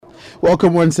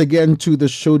Welcome once again to the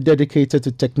show dedicated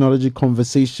to technology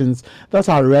conversations that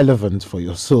are relevant for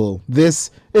your soul.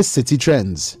 This is City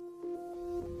Trends.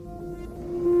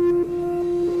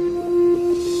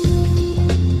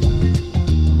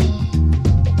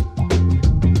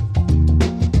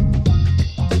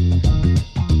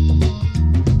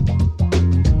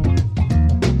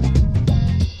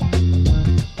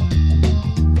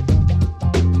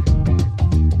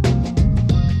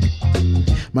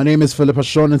 My name is Philip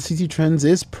Ashon, and City Trends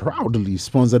is proudly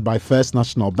sponsored by First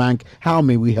National Bank. How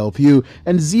may we help you?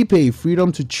 And ZPay,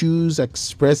 freedom to choose,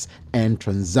 express, and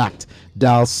transact.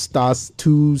 Dial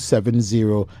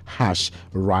 *270#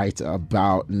 right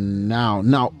about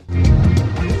now.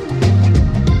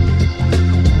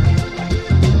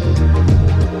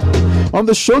 On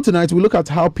the show tonight, we look at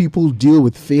how people deal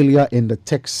with failure in the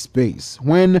tech space.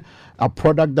 When a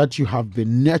product that you have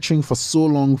been nurturing for so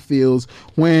long fails,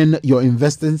 when your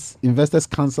investors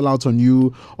cancel out on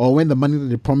you, or when the money that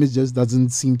they promised just doesn't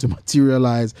seem to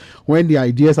materialize, when the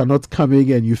ideas are not coming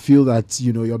and you feel that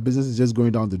your business is just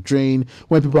going down the drain,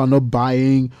 when people are not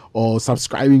buying or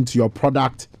subscribing to your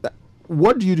product,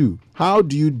 what do you do? How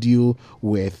do you deal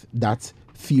with that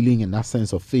feeling and that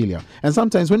sense of failure? And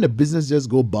sometimes when the business just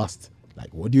go bust,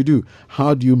 what do you do?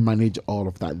 How do you manage all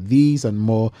of that? These and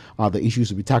more are the issues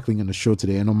we'll be tackling on the show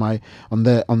today. And on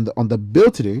the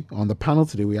bill today, on the panel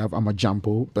today, we have Ama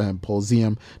Jampo, Paul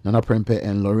Ziam, Nana Prempe,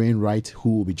 and Lorraine Wright,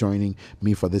 who will be joining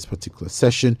me for this particular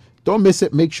session. Don't miss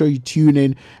it. Make sure you tune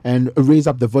in and raise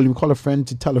up the volume. Call a friend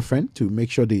to tell a friend to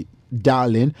make sure they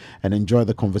dial in and enjoy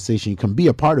the conversation. You can be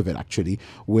a part of it actually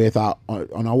with on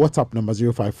our WhatsApp number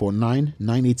 0549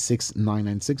 986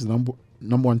 996.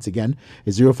 Number once again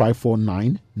is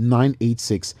 0549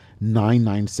 986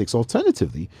 996.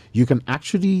 Alternatively, you can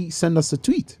actually send us a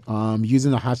tweet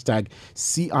using the hashtag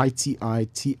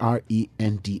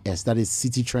CITITRENDS. That is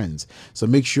City Trends. So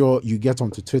make sure you get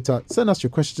onto Twitter, send us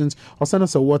your questions, or send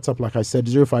us a WhatsApp. Like I said,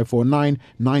 0549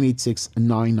 986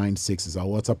 996 is our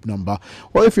WhatsApp number.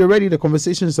 Well, if you're ready, the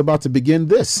conversation is about to begin.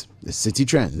 This is City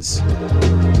Trends.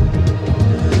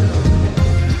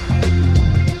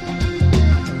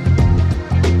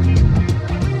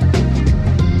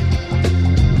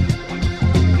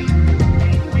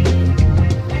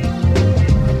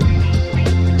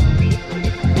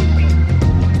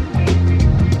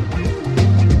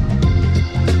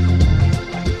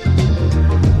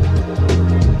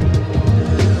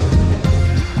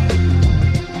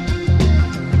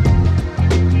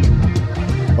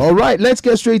 All right, let's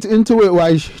get straight into it.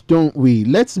 Why don't we?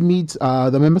 Let's meet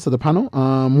the members of the panel.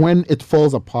 When it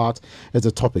falls apart is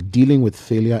a topic, dealing with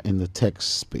failure in the tech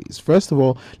space. First of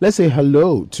all, let's say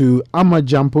hello to Ama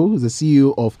Jampo, who's the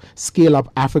CEO of Scale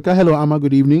Up Africa. Hello, Ama.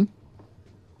 Good evening.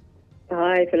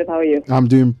 Hi, Philip. How are you? I'm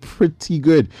doing pretty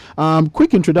good.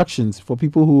 Quick introductions for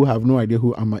people who have no idea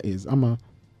who Ama is. Ama,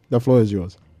 the floor is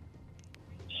yours.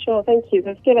 Sure, thank you.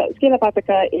 So Scale Up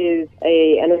Africa is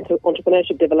an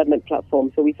entrepreneurship development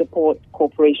platform. So we support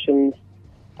corporations,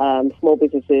 small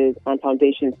businesses, and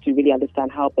foundations to really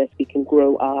understand how best we can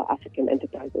grow our African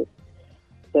enterprises.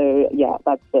 So, yeah,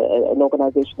 that's an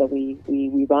organization that we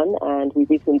run, and we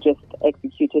recently just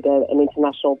executed an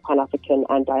international Pan-African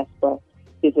and Diaspora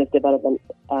Business Development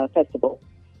Festival.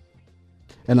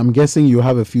 And I'm guessing you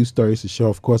have a few stories to share,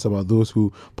 of course, about those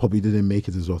who probably didn't make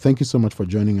it as well. Thank you so much for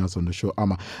joining us on the show,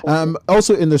 Ama.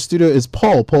 Also in the studio is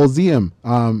Paul Ziam,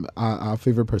 our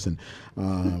favorite person.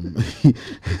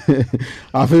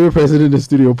 Our favorite person in the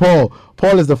studio. Paul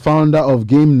is the founder of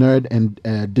Game Nerd and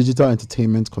digital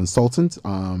entertainment consultant.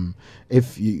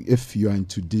 If you are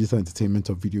into digital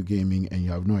entertainment or video gaming and you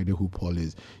have no idea who Paul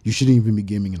is, you shouldn't even be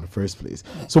gaming in the first place.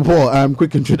 So Paul,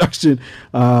 quick introduction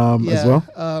as well.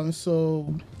 So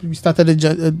we started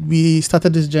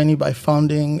this journey by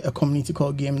founding a community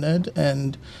called Game Nerd,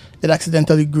 and it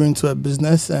accidentally grew into a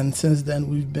business. And since then,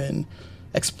 we've been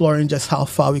exploring just how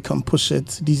far we can push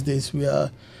it. These days, we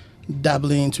are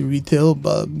dabbling into retail,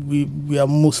 but we are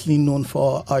mostly known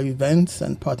for our events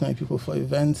and partnering people for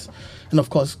events, and of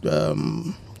course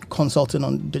consulting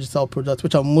on digital products,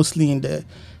 which are mostly in the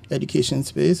education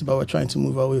space, but we're trying to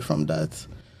move away from that.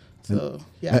 So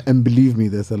and believe me,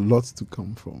 there's a lot to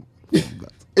come from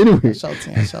that. Anyway, I'm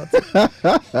shouting.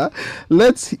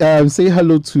 Let's say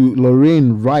hello to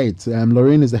Lorraine Wright.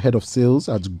 Lorraine is the head of sales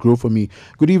at Grow For Me.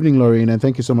 Good evening, Lorraine, and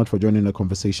thank you so much for joining the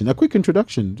conversation. A quick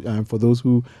introduction for those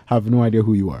who have no idea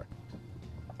who you are.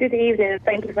 Good evening.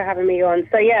 Thank you for having me on.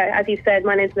 So, as you said,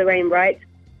 my name is Lorraine Wright.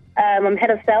 I'm head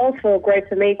of sales for Grow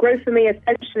For Me. Grow For Me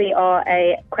essentially are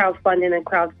a crowdfunding and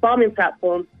crowd farming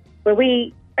platform where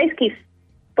we basically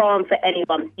farm for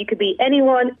anyone. You could be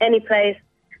anyone, any place,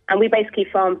 and we basically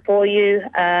farm for you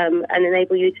and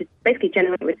enable you to basically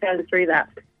generate returns through that.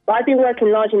 But I've been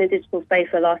working largely in the digital space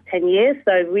for the last 10 years,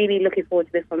 so really looking forward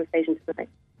to this conversation today.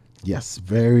 Yes,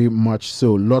 very much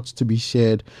so. Lots to be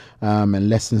shared and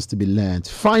lessons to be learned.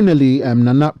 Finally,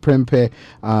 Nana Prempeh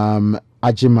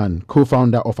Agyeman,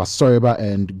 co-founder of Asoriba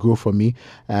and Grow For Me,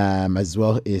 as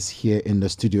well, is here in the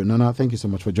studio. Nana, thank you so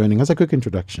much for joining us. A quick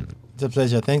introduction. It's a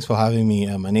pleasure. Thanks for having me.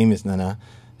 My name is Nana.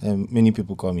 Many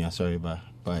people call me Asoriba,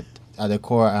 but at the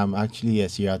core, I'm actually a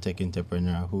serial tech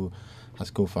entrepreneur who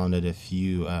has co-founded a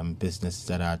few businesses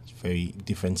that are at very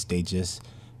different stages.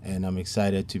 And I'm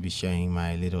excited to be sharing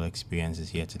my little experiences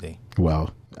here today. Well,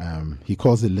 he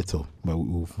calls it little, but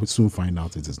we'll soon find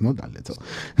out it is not that little.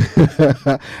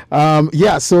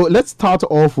 Yeah, so let's start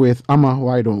off with Amma.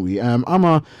 Why don't we?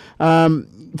 Amma,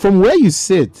 from where you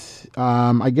sit,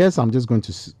 I guess I'm just going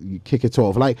to kick it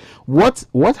off. Like, what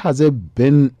has it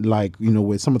been like,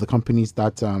 with some of the companies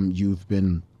that you've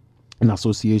been in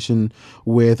association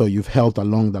with or you've helped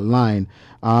along the line?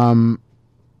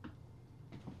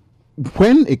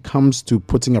 When it comes to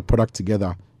putting a product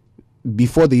together,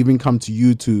 before they even come to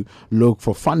you to look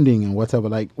for funding and whatever,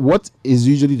 like, what is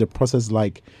usually the process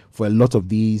like for a lot of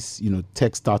these,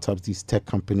 tech startups, these tech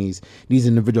companies, these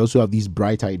individuals who have these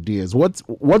bright ideas?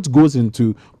 What goes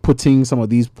into putting some of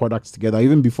these products together,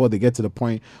 even before they get to the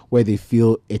point where they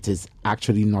feel it is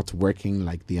actually not working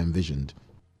like they envisioned?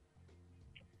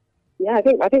 Yeah, I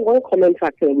think one common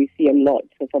factor that we see a lot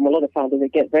from a lot of founders, they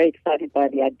get very excited by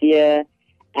the idea,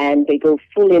 and they go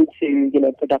full into,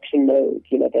 production mode.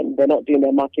 They're not doing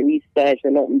their market research.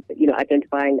 They're not,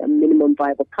 identifying a minimum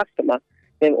viable customer.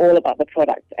 They're all about the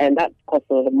product, and that costs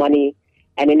a lot of money.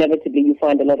 And inevitably, you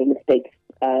find a lot of mistakes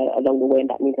along the way, and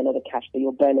that means a lot of cash that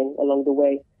you're burning along the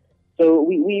way. So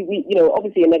we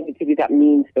obviously, inevitably, that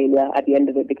means failure at the end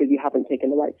of it because you haven't taken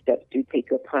the right steps to take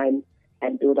your time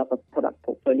and build up a product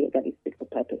portfolio that is fit for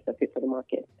purpose, that fit for the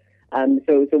market.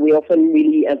 So we often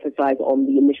really emphasize on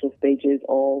the initial stages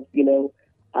of,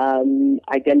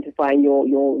 identifying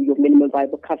your minimum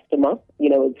viable customer.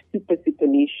 It's super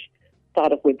niche.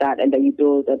 Start off with that, and then you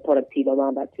build a product team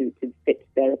around that to fit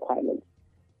their requirements.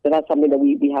 So that's something that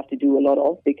we have to do a lot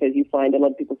of, because you find a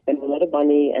lot of people spending a lot of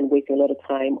money and wasting a lot of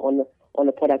time on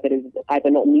a product that is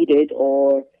either not needed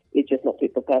or it's just not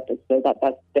fit for purpose. So that's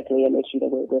definitely an issue that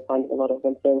we're finding a lot of.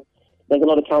 And so there's a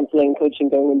lot of counseling, coaching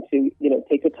going into,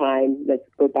 take your time, let's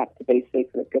go back to basics,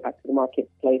 let's go back to the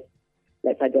marketplace,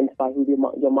 let's identify who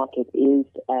your market is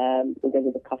in terms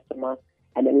of the customer,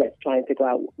 and then let's try and figure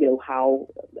out, how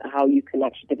you can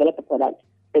actually develop a product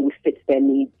that will fit their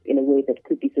needs in a way that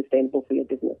could be sustainable for your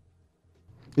business.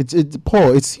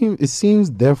 Paul, it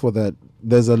seems therefore that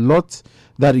there's a lot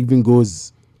that even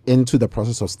goes into the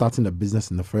process of starting a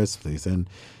business in the first place, and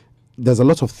there's a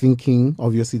lot of thinking,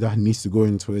 obviously, that needs to go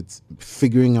into it,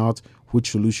 figuring out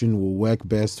which solution will work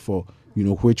best for,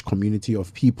 which community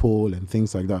of people and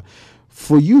things like that.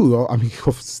 For you, I mean,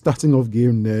 of starting off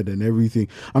Game Nerd and everything,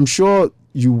 I'm sure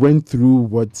you went through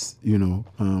what,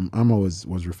 Amma was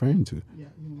referring to. Yeah.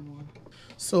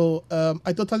 So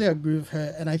I totally agree with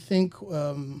her. And I think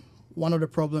one of the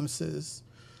problems is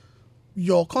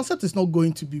your concept is not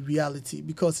going to be reality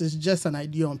because it's just an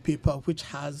idea on paper which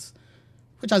hasn't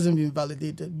been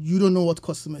validated. You don't know what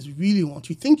customers really want.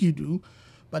 You think you do,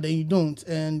 but then you don't.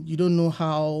 And you don't know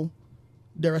how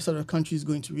the rest of the country is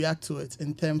going to react to it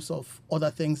in terms of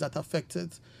other things that affect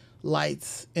it,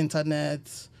 lights, internet,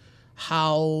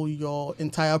 how your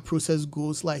entire process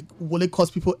goes. Like, will it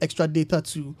cost people extra data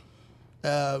to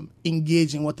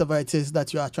engage in whatever it is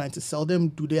that you are trying to sell them?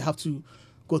 Do they have to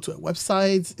go to a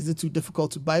website? Is it too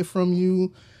difficult to buy from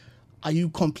you? Are you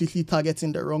completely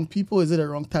targeting the wrong people? Is it the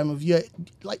wrong time of year?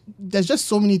 Like, there's just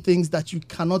so many things that you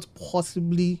cannot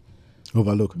possibly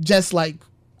overlook. Just like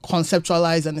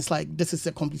conceptualize, and it's like, this is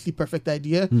a completely perfect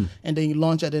idea, and then you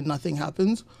launch it and nothing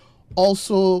happens.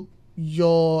 Also,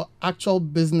 your actual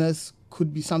business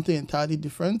could be something entirely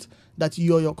different that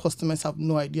you or your customers have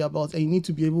no idea about, and you need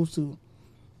to be able to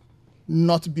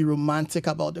not be romantic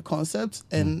about the concept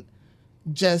and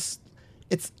just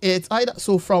it's either,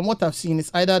 so from what I've seen,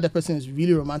 it's either the person is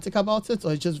really romantic about it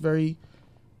or it's just very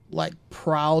like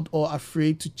proud or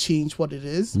afraid to change what it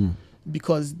is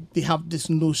because they have this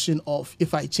notion of,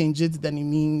 if I change it, then it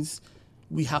means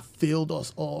we have failed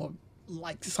us, or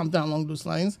like something along those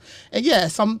lines. And yeah,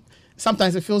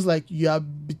 sometimes it feels like you are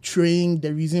betraying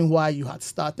the reason why you had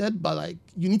started, but like,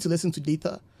 you need to listen to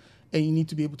data and you need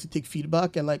to be able to take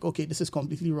feedback and like, okay, this is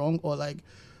completely wrong, or like,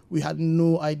 we had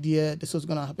no idea this was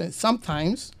going to happen.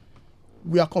 Sometimes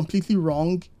we are completely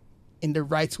wrong in the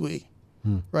right way,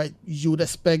 right? You would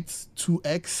expect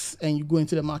 2x and you go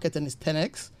into the market and it's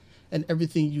 10x. and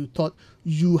everything you thought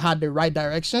you had the right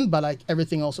direction, but like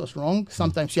everything else was wrong.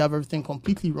 Sometimes you have everything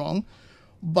completely wrong,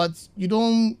 but you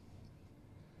don't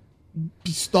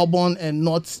be stubborn and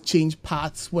not change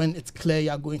paths when it's clear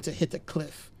you're going to hit a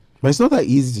cliff. But it's not that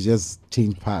easy to just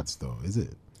change paths, though, is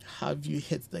it? Have you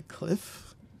hit the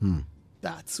cliff?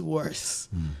 That's worse.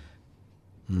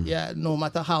 Yeah, no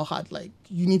matter how hard, like,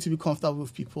 you need to be comfortable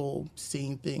with people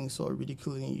saying things or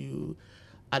ridiculing you.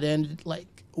 At the end,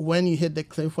 like, when you hit the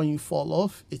cliff, when you fall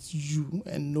off, it's you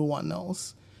and no one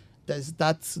else. There's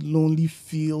that lonely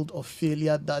field of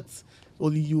failure that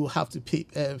only you have to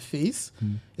face,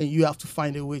 and you have to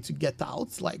find a way to get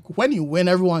out. Like, when you win,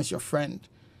 everyone's your friend.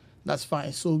 That's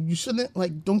fine. So you shouldn't,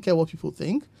 like, don't care what people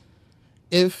think.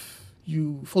 If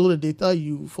you follow the data,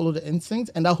 you follow the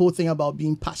instinct, and that whole thing about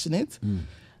being passionate,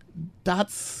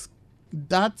 that's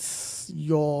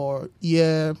your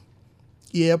ear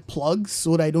plug,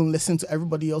 so that I don't listen to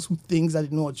everybody else who thinks that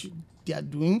they know what they are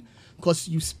doing, because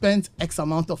you spent X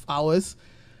amount of hours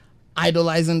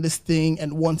idolizing this thing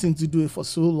and wanting to do it for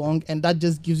so long, and that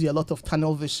just gives you a lot of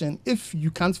tunnel vision. If you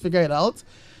can't figure it out,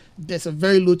 there's a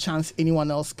very low chance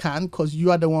anyone else can, because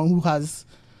you are the one who has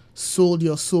sold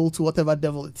your soul to whatever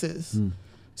devil it is.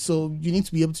 So you need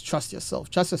to be able to trust yourself,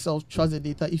 trust the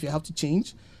data. If you have to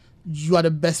change, you are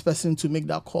the best person to make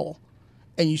that call,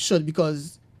 and you should,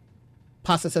 because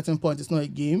past a certain point, it's not a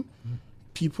game.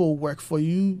 People work for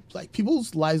you, like,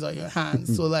 people's lives are in your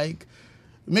hands. So, like,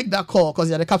 make that call, because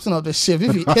you're the captain of the ship.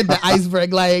 If you hit the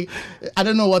iceberg, like, I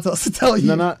don't know what else to tell you.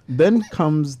 Nana, then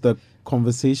comes the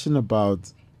conversation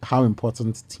about how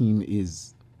important team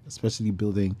is, especially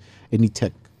building any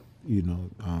tech,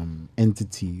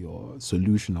 entity or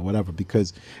solution or whatever,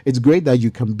 because it's great that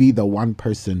you can be the one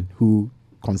person who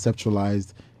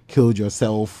conceptualized, killed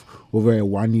yourself over a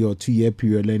 1 year or 2 year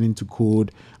period learning to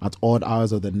code at odd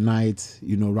hours of the night,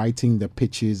 writing the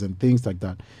pitches and things like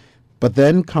that. But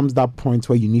then comes that point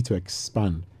where you need to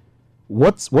expand.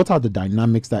 What are the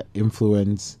dynamics that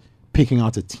influence picking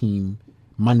out a team,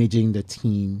 managing the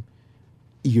team?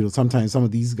 Sometimes some of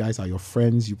these guys are your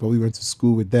friends. You probably went to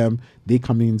school with them. They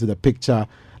coming into the picture.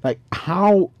 Like,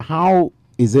 how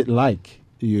is it like,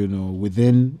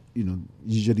 within,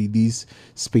 usually these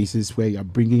spaces where you're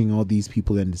bringing all these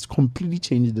people and it's completely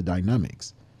changing the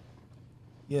dynamics?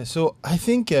 Yeah, so I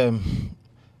think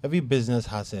every business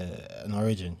has an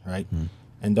origin, right?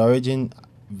 And the origin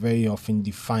very often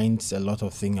defines a lot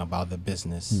of things about the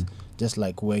business. Just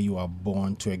like where you are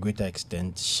born, to a greater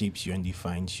extent, shapes you and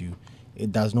defines you.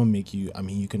 It does not make you,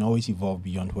 you can always evolve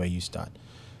beyond where you start.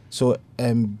 So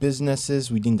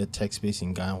businesses within the tech space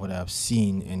in Ghana, what I've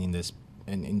seen and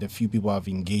in the few people I've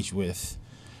engaged with,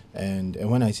 and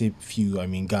when I say few, I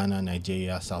mean Ghana,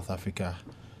 Nigeria, South Africa,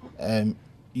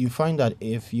 you find that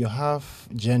if you have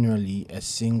generally a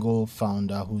single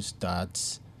founder who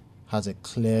starts, has a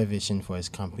clear vision for his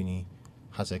company,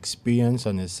 has experience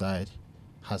on his side,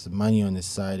 has money on his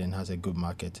side, and has a good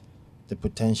market, the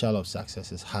potential of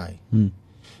success is high.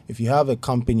 If you have a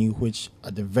company which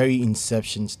at the very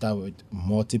inception start with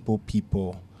multiple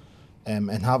people and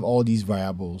have all these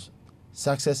variables,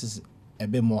 success is a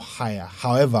bit more higher.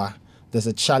 However, there's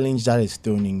a challenge that is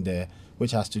thrown in there,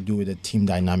 which has to do with the team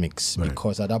dynamics,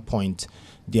 because at that point,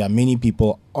 there are many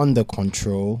people on the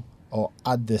control or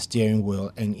at the steering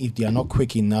wheel, and if they are not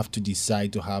quick enough to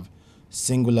decide to have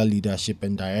singular leadership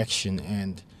and direction,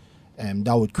 and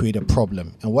that would create a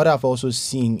problem. And what I've also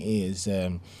seen is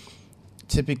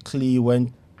typically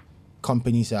when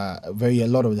companies a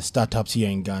lot of the startups here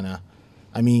in Ghana,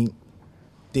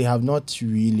 they have not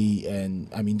really, and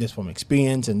this from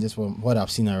experience and this from what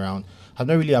I've seen around, have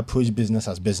not really approached business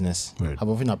as business. Have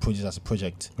often approached it as a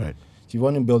project. If you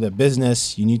want to build a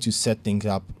business, you need to set things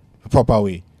up a proper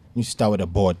way. You need to start with a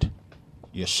board.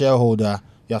 Your shareholder,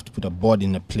 you have to put a board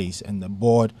in a place, and the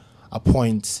board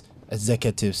appoints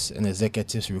executives, and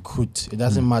executives recruit. It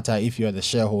doesn't matter if you're the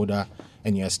shareholder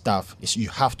and your staff, you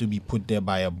have to be put there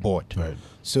by a board.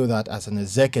 So that as an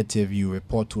executive, you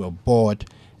report to a board,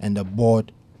 and the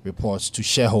board reports to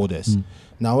shareholders.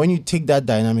 Now, when you take that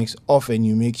dynamics off and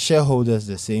you make shareholders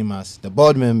the same as the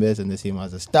board members and the same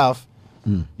as the staff,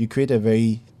 you create a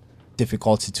very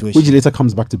difficult situation. Which later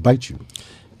comes back to bite you.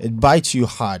 It bites you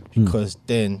hard, because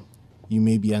then you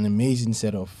may be an amazing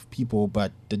set of people,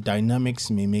 but the dynamics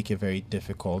may make it very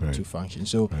difficult to function.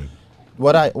 So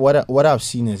what I've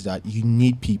seen is that you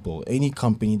need people. Any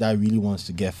company that really wants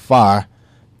to get far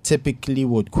typically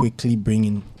would quickly bring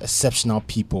in exceptional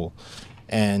people.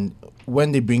 And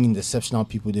when they bring in the exceptional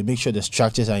people, they make sure the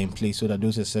structures are in place so that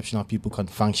those exceptional people can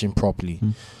function properly.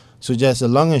 So just the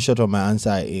long and short of my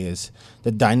answer is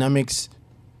the dynamics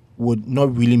would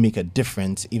not really make a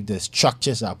difference if the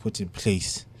structures are put in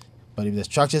place. But if the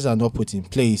structures are not put in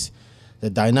place, the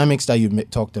dynamics that you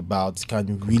talked about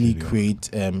can really create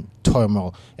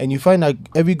turmoil. And you find that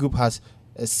every group has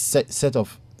a set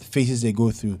of phases they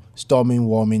go through: storming,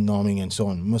 warming, norming, and so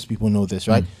on. Most people know this,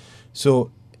 right?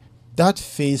 So that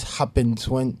phase happens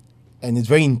when, and it's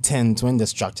very intense when the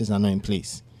structures are not in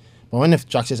place. But when the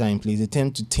structures are in place, they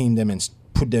tend to tame them and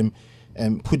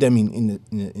put them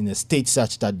in a state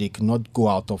such that they cannot go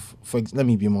out of. Let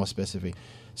me be more specific.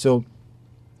 So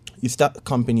you start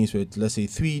companies with, let's say,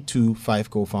 3 to 5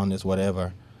 co-founders,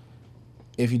 whatever.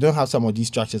 If you don't have some of these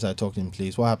structures I talked in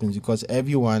place, what happens? Because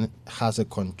everyone has a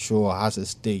control, has a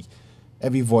stake,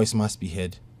 every voice must be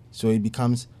heard. So it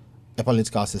becomes a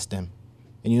political system.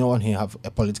 And you know, when you have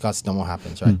a political system, what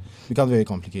happens, right? It becomes very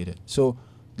complicated. So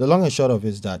the long and short of it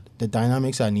is that the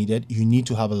dynamics are needed. You need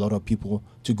to have a lot of people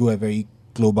to grow a very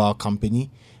global company,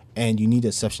 and you need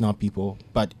exceptional people.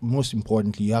 But most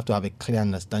importantly, you have to have a clear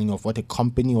understanding of what a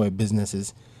company or a business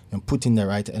is and put in the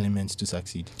right elements to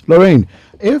succeed. Lorraine,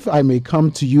 if I may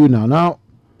come to you now. Now,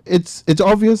 it's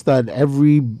obvious that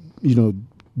every,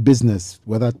 business,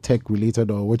 whether tech related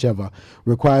or whichever,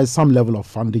 requires some level of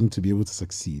funding to be able to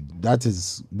succeed.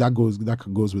 That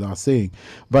goes without saying.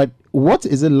 But what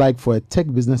is it like for a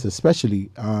tech business, especially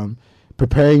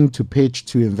preparing to pitch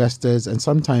to investors, and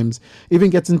sometimes even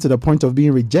getting to the point of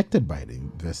being rejected by the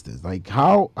investors? Like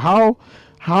how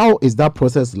is that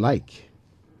process like?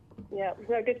 Yeah,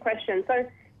 good question. So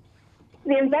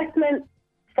the investment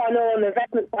funnel and the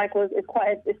investment cycle is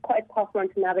quite a tough one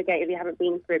to navigate if you haven't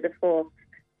been through it before.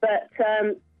 But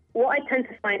what I tend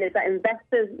to find is that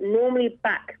investors normally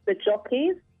back the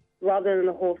jockeys rather than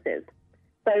the horses.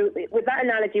 So with that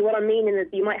analogy, what I mean is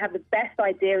you might have the best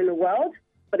idea in the world,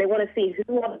 but they want to see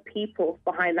who are the people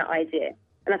behind that idea.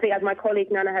 And I think, as my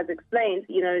colleague Nana has explained,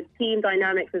 team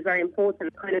dynamics is very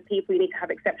important. The kind of people, you need to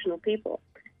have exceptional people,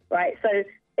 right? So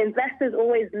investors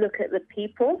always look at the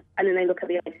people and then they look at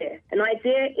the idea. An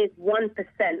idea is 1%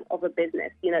 of a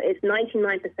business. It's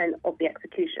 99% of the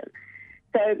execution.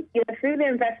 So, through the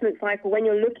investment cycle, when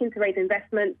you're looking to raise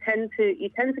investment, you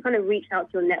tend to kind of reach out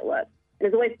to your network. And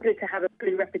it's always good to have a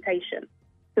good reputation.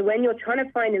 So when you're trying to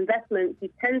find investments, you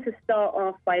tend to start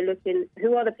off by looking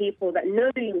who are the people that know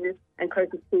you and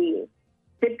closest to you.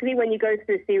 Typically, when you go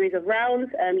through a series of rounds,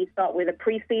 you start with a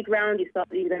pre-seed round,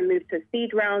 you then move to a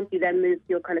seed round, you then move to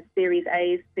your kind of Series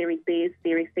A's, Series B's,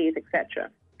 Series C's, etc.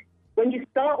 When you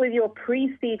start with your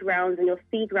pre-seed rounds and your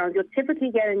seed rounds, you're typically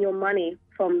getting your money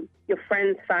from your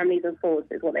friends, families, and foes,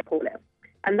 is what they call it.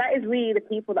 And that is really the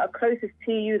people that are closest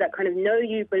to you, that kind of know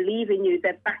you, believe in you.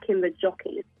 They're backing the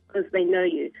jockeys because they know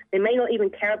you. They may not even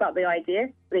care about the idea,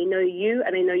 but they know you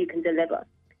and they know you can deliver.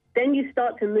 Then you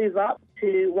start to move up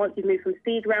to, once you've moved from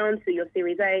seed round to your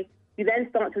Series A, you then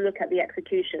start to look at the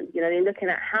execution. You're looking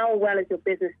at how well is your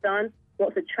business done,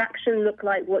 what's the traction look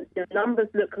like, what your numbers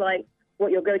look like,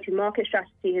 what your go-to-market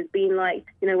strategy has been like,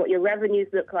 what your revenues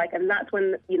look like. And that's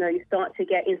when, you start to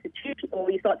get institutional, or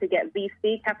you start to get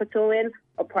VC capital in,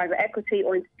 or private equity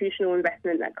or institutional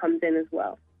investment that comes in as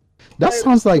well. That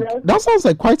sounds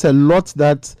like quite a lot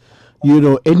that,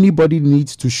 anybody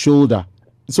needs to shoulder.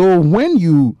 So when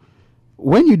you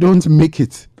don't make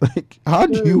it, like, how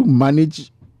do you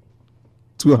manage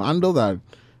to handle that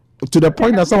to the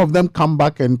point that some of them come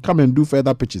and do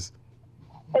further pitches?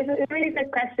 It's a really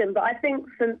good question, but I think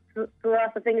for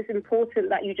us, I think it's important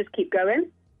that you just keep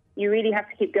going. You really have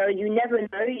to keep going. You never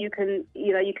know. You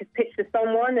could pitch to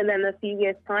someone, and then in a few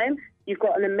years' time, you've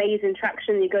got an amazing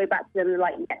traction. You go back to them and they're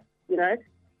like, yes,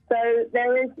 So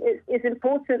it's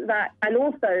important that, and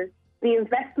also the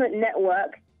investment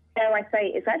network, dare I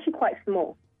say, it's actually quite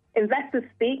small. Investors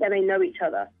speak and they know each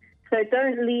other. So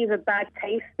don't leave a bad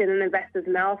taste in an investor's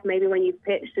mouth, maybe when you've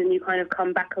pitched and you kind of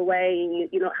come back away and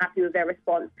you're not happy with their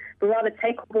response, but rather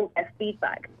take on board their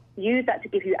feedback. Use that to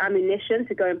give you ammunition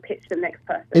to go and pitch the next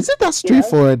person. Is it that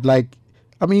straightforward? Like,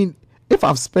 I mean, if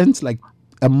I've spent like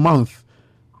a month,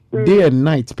 day and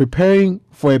night, preparing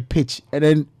for a pitch, and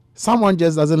then someone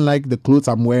just doesn't like the clothes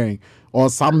I'm wearing or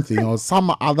something or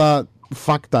some other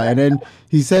factor, and then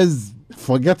he says,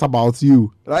 forget about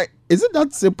you. Like, is it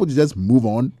that simple to just move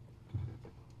on?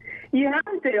 You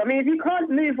have to. I mean, if you can't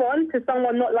move on to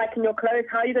someone not liking your clothes,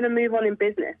 how are you going to move on in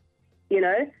business? You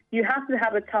have to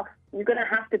have you're going to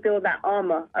have to build that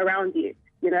armor around you,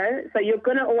 So you're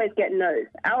going to always get no's.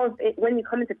 When you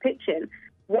come into pitching,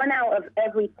 1 out of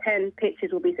every 10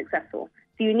 pitches will be successful.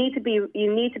 So you need to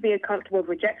be comfortable with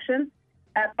rejection.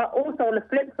 But also on the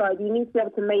flip side, you need to be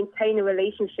able to maintain a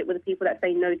relationship with the people that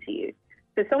say no to you.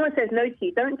 So if someone says no to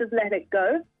you, don't just let it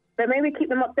go. But maybe keep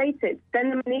them updated.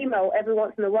 Send them an email every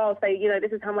once in a while. Say,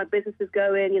 this is how my business is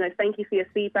going. Thank you for your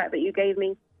feedback that you gave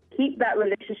me. Keep that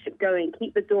relationship going.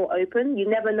 Keep the door open. You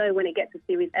never know when it gets to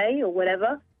Series A or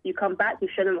whatever. You come back, you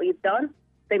show them what you've done.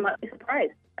 They might be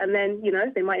surprised. And then,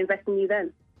 they might invest in you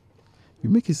then. You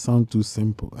make it sound too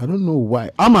simple. I don't know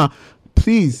why. Ama,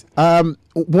 please,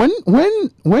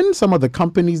 when some of the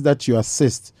companies that you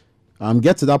assist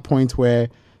get to that point where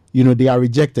they are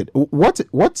rejected, what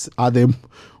are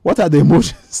the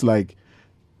emotions like?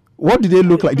 What do they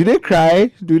look like? Do they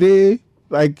cry? Do they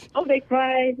like? Oh, they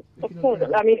cry. Of course.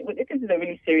 I mean, this is a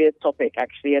really serious topic,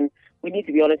 actually, and we need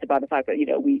to be honest about the fact that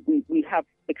we have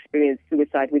experienced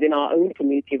suicide within our own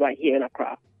community right here in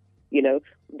Accra.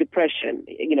 Depression,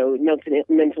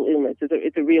 mental illness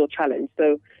is a real challenge.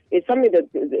 So it's something that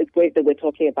it's great that we're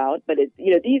talking about, but it's,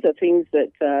 these are things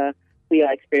that we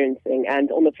are experiencing.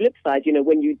 And on the flip side,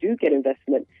 when you do get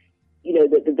investment,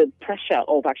 the pressure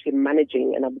of actually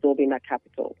managing and absorbing that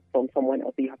capital from someone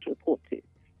else that you have to report to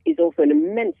is also an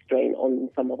immense strain on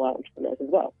some of our entrepreneurs as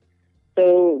well.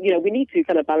 So, we need to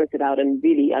kind of balance it out. And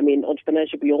really, I mean,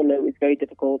 entrepreneurship, we all know, is very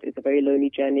difficult. It's a very lonely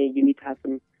journey. You need to have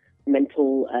some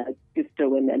mental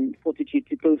gusto and fortitude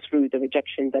to go through the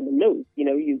rejections and the no's.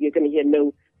 You're going to hear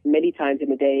no many times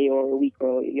in a day or a week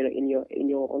or in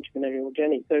your entrepreneurial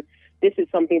journey. So this is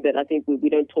something that I think we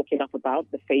don't talk enough about: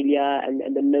 the failure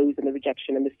and the no's and the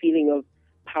rejection and the feeling of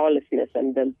powerlessness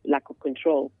and the lack of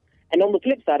control. And on the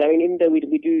flip side, I mean, even though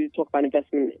we do talk about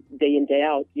investment day in, day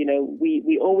out,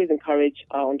 we always encourage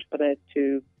our entrepreneurs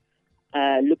to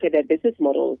look at their business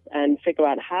models and figure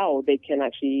out how they can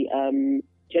actually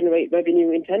generate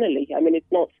revenue internally. I mean, it's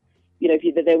not,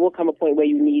 there will come a point where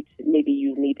you need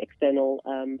external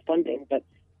funding, but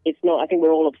it's not. I think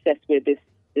we're all obsessed with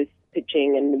this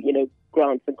pitching and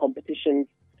grants and competitions.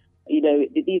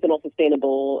 These are not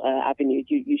sustainable avenues.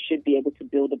 You should be able to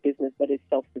build a business that is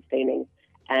self-sustaining,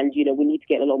 and we need to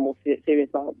get a lot more serious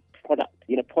about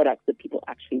products that people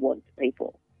actually want to pay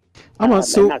for.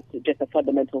 So and that's just a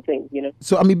fundamental thing,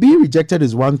 So, I mean, being rejected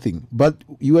is one thing, but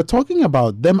you were talking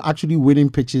about them actually winning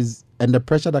pitches and the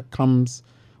pressure that comes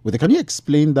with it. Can you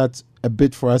explain that a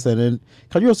bit for us? And then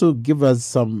can you also give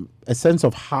us a sense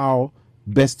of how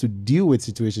best to deal with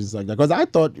situations like that? Because I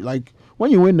thought, like,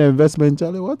 when you win the investment,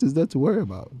 Charlie, what is there to worry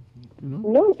about?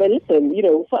 No, but listen, we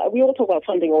all talk about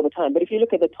funding all the time, but if you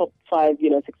look at the top 5,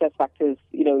 success factors,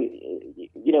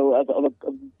 of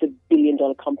the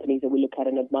billion-dollar companies that we look at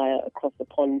and admire across the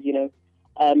pond,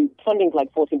 funding is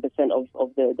like 14% of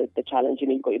the challenge.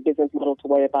 You've got your business model to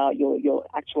worry about, your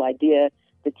actual idea,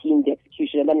 the team, the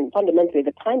execution, and then fundamentally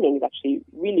the timing is actually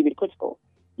really, really critical.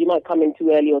 You might come in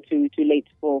too early or too late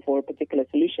for a particular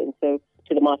solution, so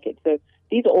to the market. So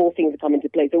these are all things that come into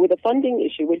play. So with the funding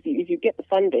issue, if you get the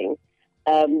funding,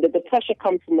 the pressure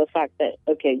comes from the fact that,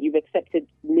 okay, you've accepted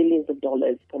millions of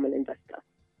dollars from an investor,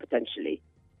 potentially.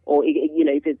 Or,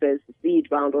 if it's a seed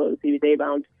round or a Series A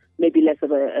round, maybe less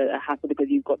of a hassle because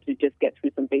you've got to just get through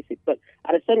some basics. But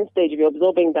at a certain stage, if you're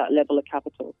absorbing that level of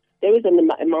capital, there is an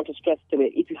amount of stress to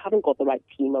it if you haven't got the right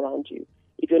team around you.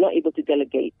 If you're not able to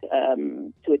delegate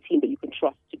to a team that you can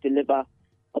trust to deliver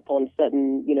upon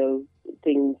certain,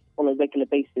 things on a regular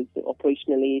basis,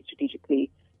 operationally, strategically,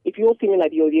 if you're feeling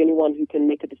like you're the only one who can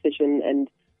make a decision and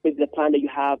maybe the plan that you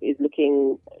have is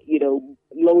looking,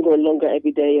 longer and longer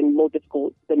every day and more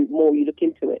difficult the more you look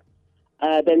into it,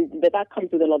 then that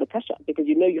comes with a lot of pressure because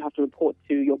you have to report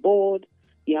to your board,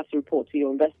 you have to report to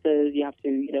your investors, you have to,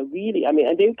 really, I mean,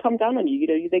 and they come down on you,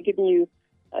 they're giving you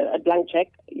a blank check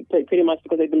pretty much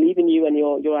because they believe in you and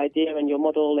your idea and your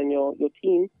model and your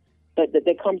team, but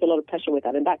there comes a lot of pressure with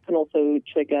that, and that can also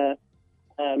trigger,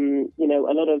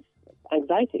 a lot of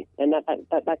anxiety, and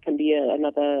that can be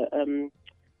another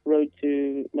road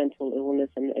to mental illness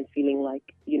and feeling like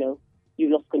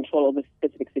you've lost control of a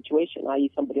specific situation,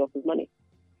 i.e. somebody else's money.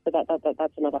 So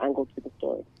that's another angle to the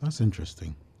story. That's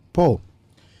interesting. Paul.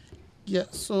 Yeah,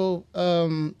 so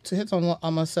to hit on what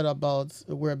Amma said about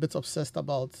we're a bit obsessed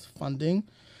about funding,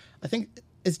 I think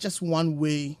it's just one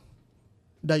way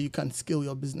that you can scale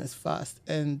your business fast.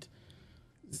 And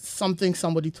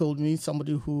somebody told me,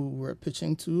 somebody who we're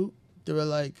pitching to, they were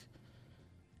like,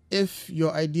 if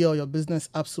your idea or your business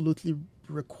absolutely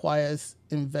requires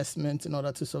investment in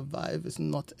order to survive, it's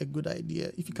not a good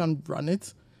idea. If you can't run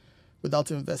it without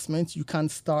investment, you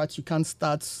can't start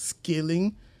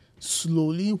scaling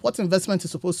slowly. What investment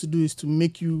is supposed to do is to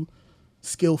make you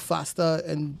scale faster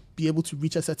and be able to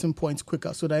reach a certain point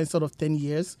quicker so that instead of 10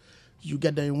 years, you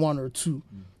get there in 1 or 2,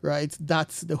 right?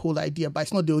 That's the whole idea, but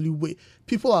it's not the only way.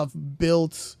 People have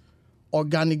built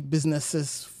organic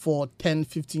businesses for 10,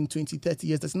 15, 20, 30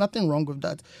 years. There's nothing wrong with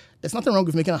that. There's nothing wrong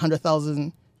with making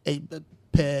 $100,000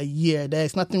 per year.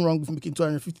 There's nothing wrong with making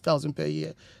 250,000 per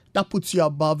year. That puts you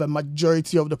above a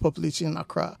majority of the population in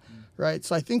Accra, right?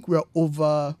 So I think we're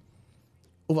over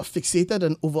fixated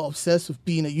and over obsessed with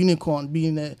being a unicorn,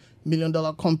 being a $1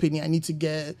 million company. I need to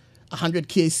get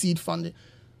 100K seed funding.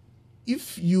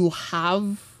 If you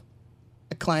have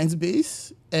a client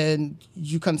base and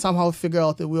you can somehow figure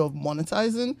out a way of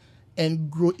monetizing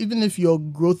and grow, even if your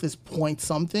growth is point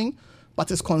something, but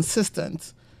it's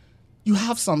consistent, you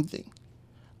have something.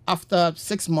 After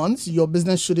 6 months, your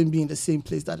business shouldn't be in the same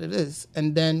place that it is.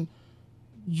 And then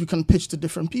you can pitch to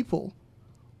different people.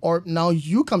 Or now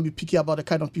you can be picky about the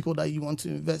kind of people that you want to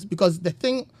invest. Because the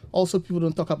thing also people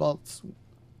don't talk about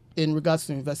in regards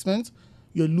to investment,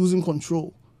 you're losing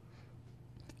control.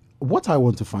 What I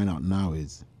want to find out now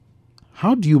is,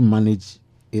 how do you manage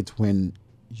it when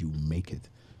you make it?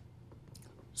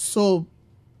 So,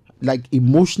 like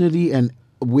emotionally and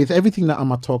with everything that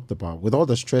Amma talked about, with all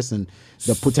the stress and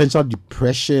the potential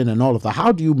depression and all of that,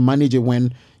 how do you manage it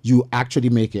when you actually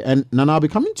make it? And Nana, I'll be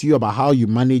coming to you about how you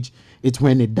manage it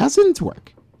when it doesn't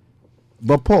work.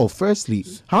 But Paul, firstly,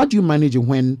 how do you manage it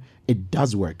when it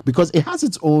does work? Because it has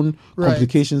its own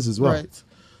complications as well. Right.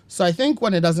 So I think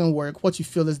when it doesn't work, what you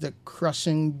feel is the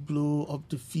crushing blow of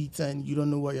defeat and you don't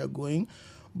know where you're going.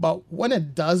 But when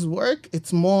it does work,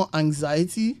 it's more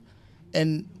anxiety,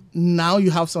 and now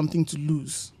you have something to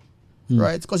lose,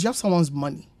 right? Because you have someone's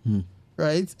money,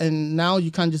 right? And now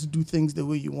you can't just do things the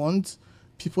way you want.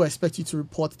 People expect you to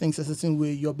report things a certain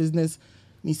way. Your business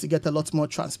needs to get a lot more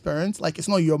transparent. Like, it's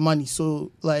not your money.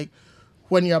 So, like,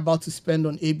 when you're about to spend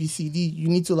on ABCD, you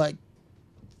need to, like,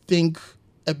 think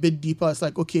a bit deeper. It's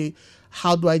like, okay,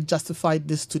 how do I justify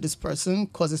this to this person?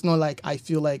 Because it's not like I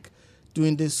feel like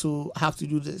doing this, so I have to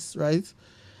do this, right?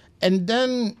 And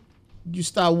then you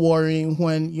start worrying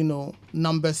when, you know,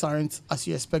 numbers aren't as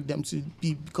you expect them to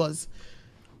be, because,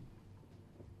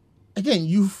 again,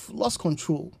 you've lost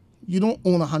control. You don't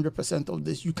own 100% of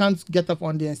this. You can't get up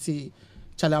one day and say,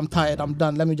 Charlie, I'm tired, I'm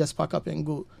done, let me just pack up and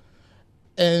go.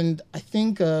 And I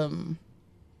think another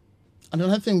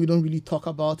thing we don't really talk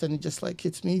about, and it just like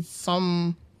hits me,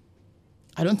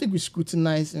 I don't think we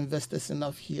scrutinize investors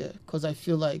enough here, because I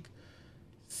feel like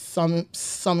some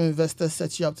investors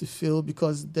set you up to fail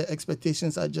because the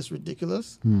expectations are just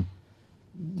ridiculous.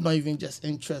 Not even just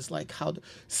interest, like how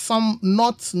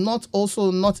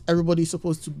not everybody's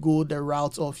supposed to go the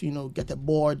route of, you know, get a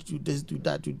board, do this, do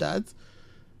that.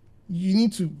 You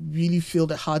need to really feel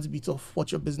the heartbeat of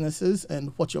what your business is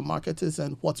and what your market is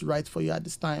and what's right for you at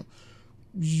this time.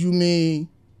 You may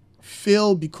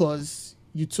fail because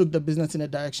you took the business in a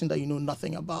direction that you know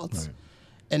nothing about. Right.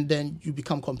 And then you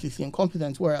become completely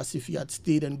incompetent. Whereas if you had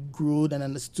stayed and grown and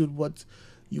understood what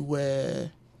you were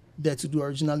there to do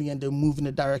originally, and then move in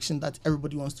the direction that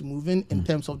everybody wants to move in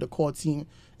terms of the core team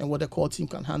and what the core team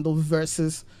can handle,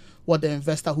 versus what the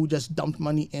investor who just dumped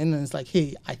money in and it's like,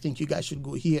 hey, I think you guys should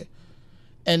go here.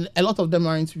 And a lot of them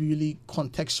aren't really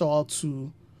contextual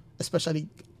to, especially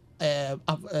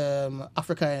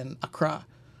Africa and Accra,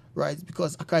 right?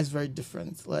 Because Accra is very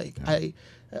different. Like, I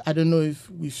don't know if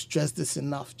we've stressed this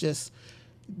enough. Just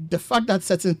the fact that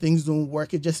certain things don't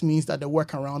work, it just means that the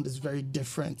workaround is very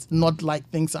different. Not like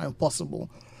things are impossible.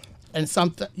 And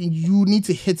sometimes you need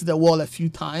to hit the wall a few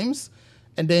times,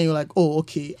 and then you're like, oh,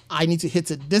 okay, I need to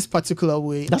hit it this particular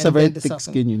way. That's a very thick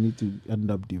skin you need to end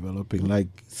up developing. Like,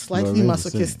 slightly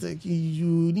masochistic.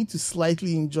 You need to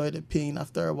slightly enjoy the pain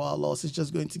after a while, or it's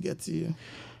just going to get to you.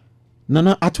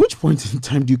 Nana, at which point in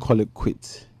time do you call it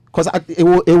quit? Because it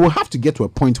will have to get to a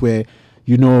point where,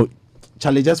 you know,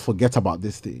 Charlie, just forget about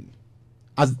this thing.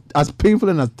 As painful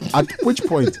and at which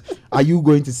point are you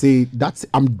going to say,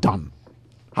 I'm done?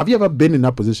 Have you ever been in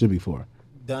that position before?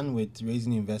 Done with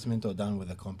raising investment or done with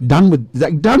the company? Done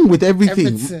with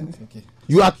everything. Okay.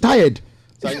 You are tired.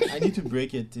 So I need to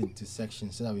break it into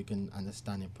sections so that we can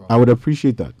understand it properly. I would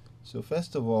appreciate that. So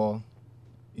first of all,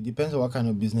 it depends on what kind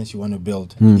of business you want to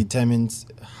build. It determines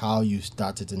how you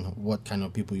start it and what kind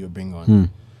of people you bring on.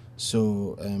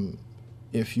 So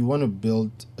if you want to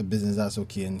build a business that's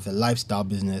okay, and it's a lifestyle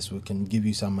business, we can give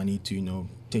you some money to, you know,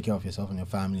 take care of yourself and your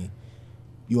family,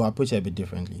 you approach it a bit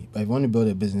differently. But if you want to build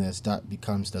a business that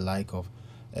becomes the like of,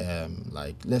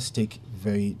 let's take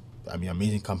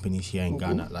amazing companies here in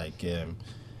Ghana, like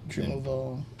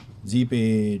Dreamover,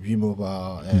 ZPay,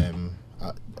 Dreamover,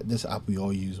 this app we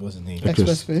all use, what's the name?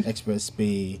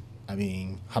 ExpressPay,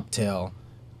 Hubtel.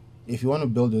 If you want to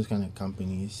build those kind of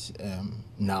companies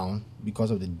now,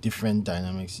 because of the different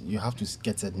dynamics, you have to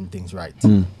get certain things right.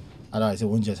 Otherwise, it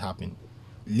won't just happen.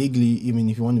 Legally, even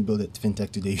if you want to build a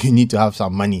fintech today, you need to have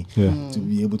some money to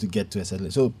be able to get to a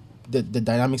certain. So the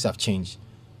dynamics have changed.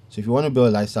 So if you want to build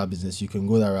a lifestyle business, you can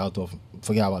go that route of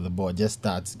forget about the board, just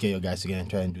start, get your guys together and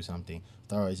try and do something.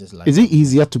 It's just like, is it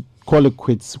easier to call it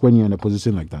quits when you're in a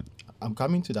position like that? I'm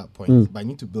coming to that point, but I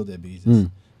need to build a business.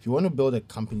 If you want to build a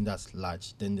company that's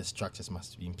large, then the structures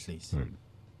must be in place. Right.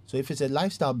 So if it's a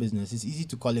lifestyle business, it's easy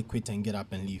to call it quit and get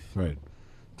up and leave. Right.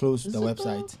 Close the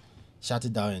website, shut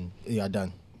it down, and you are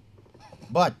done.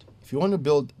 But if you want to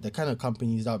build the kind of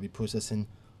companies that will be processing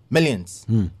millions,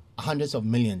 hundreds of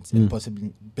millions, and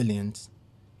possibly billions,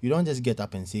 you don't just get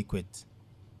up and say quit.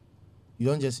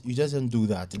 You just don't do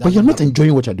that. But you're not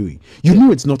enjoying what you're doing. You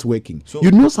know it's not working. So, you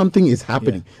know something is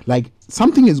happening. Like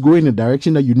something is going in a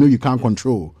direction that you know you can't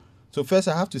control. So first,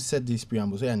 I have to set this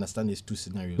preamble so I understand these two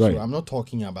scenarios. Right. So I'm not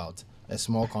talking about a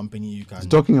small company you can. It's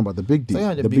talking about the big deal.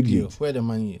 Talking about the big deal, leagues. where the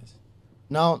money is.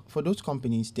 Now, for those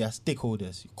companies, they are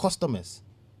stakeholders, customers,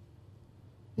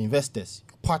 investors,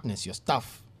 partners, your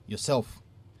staff, yourself.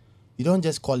 You don't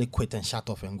just call it quit and shut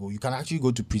off and go. You can actually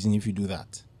go to prison if you do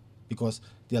that, because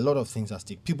there are a lot of things at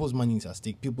stake. People's money is at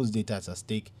stake. People's data is at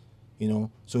stake.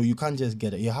 So you can't just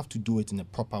get it. You have to do it in a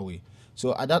proper way.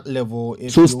 So at that level,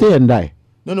 So stay and die.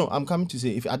 No, I'm coming to say,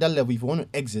 if at that level, if you want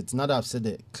to exit, now that I've said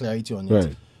the clarity on it,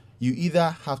 Right. you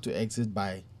either have to exit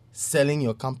by selling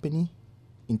your company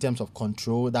in terms of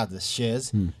control, that's the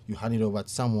shares, you hand it over to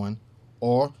someone,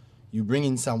 or you bring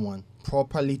in someone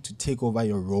properly to take over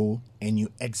your role and you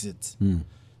exit.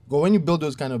 But when you build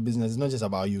those kind of business, it's not just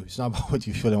about you. It's not about what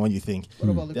you feel and what you think.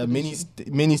 There are many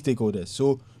stakeholders.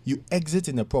 So you exit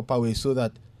in a proper way so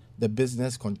that the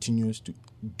business continues to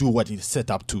do what it's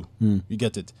set up to. You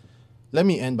get it? Let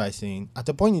me end by saying, at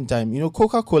a point in time,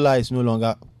 Coca-Cola is no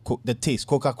longer the taste.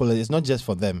 Coca-Cola is not just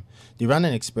for them. They ran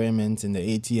an experiment in the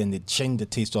 80s and they changed the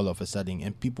taste all of a sudden,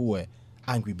 and people were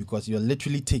angry because you're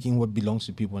literally taking what belongs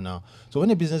to people now. So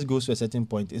when a business goes to a certain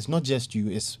point, it's not just you,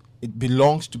 it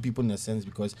belongs to people in a sense,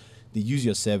 because they use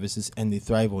your services and they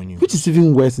thrive on you. Which is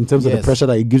even worse in terms of the Yes. pressure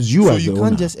that it gives you So as you the can't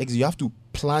owner. just exit. You have to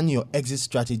plan your exit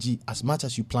strategy as much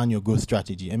as you plan your growth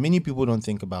strategy. And many people don't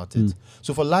think about it.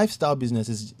 So for lifestyle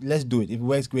businesses, let's do it. If it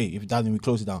works, great. If it doesn't, we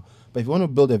close it down. But if you want to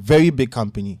build a very big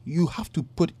company, you have to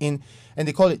put in, and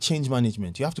they call it change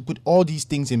management. You have to put all these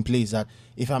things in place that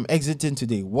if I'm exiting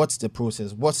today, what's the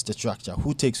process? What's the structure?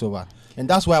 Who takes over? And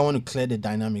that's why I want to clear the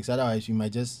dynamics. Otherwise, you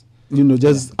might just...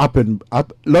 just up and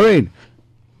up. Lorraine,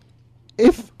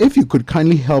 if you could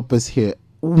kindly help us here,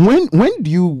 when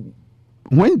do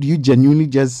you genuinely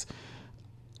just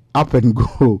up and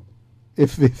go?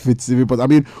 If it's even possible. I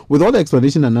mean, with all the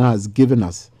explanation Nana has given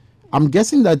us, I'm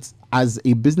guessing that as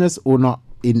a business owner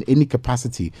in any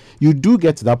capacity, you do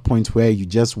get to that point where you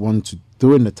just want to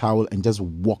throw in the towel and just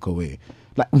walk away.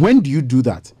 Like, when do you do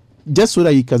that? Just so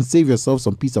that you can save yourself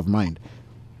some peace of mind.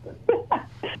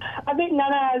 I think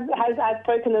Nana has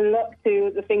spoken a lot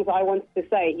to the things I wanted to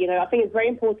say. I think it's very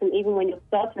important, even when you're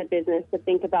starting a business, to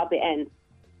think about the end.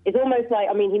 It's almost like,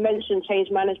 he mentioned change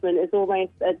management. It's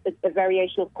almost a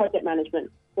variation of project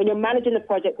management. When you're managing the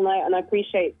project, and I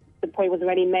appreciate the point was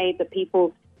already made that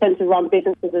people tend to run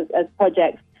businesses as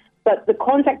projects. But the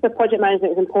context of project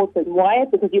management is important. Why?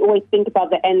 Because you always think about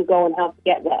the end goal and how to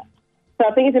get there. So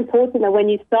I think it's important that when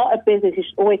you start a business, you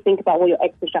should always think about what your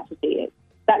exit strategy is.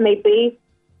 That may be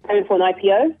going for an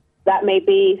IPO. That may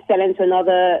be selling to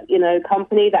another,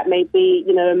 company. That may be,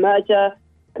 a merger.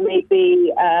 It may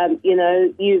be,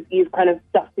 you've kind of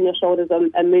dusting your shoulders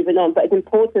and moving on. But it's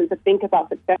important to think about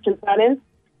succession planning.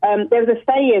 There's a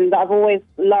saying that I've always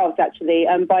loved, actually,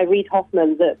 by Reid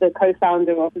Hoffman, the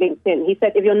co-founder of LinkedIn. He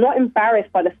said, if you're not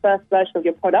embarrassed by the first version of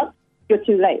your product, you're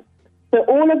too late. So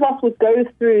all of us would go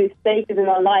through stages in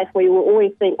our life where you will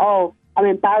always think, oh, I'm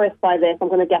embarrassed by this, I'm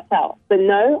going to get out. But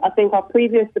no, I think the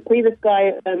previous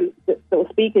guy that was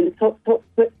speaking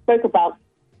spoke about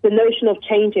the notion of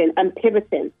changing and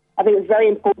pivoting. I think it's very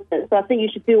important. So I think you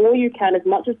should do all you can as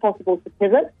much as possible to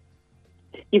pivot.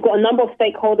 You've got a number of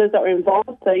stakeholders that are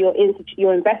involved, so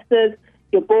your investors,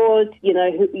 your board,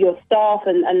 your staff,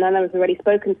 and Nana has already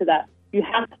spoken to that. You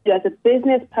have to, as a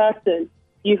business person,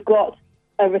 you've got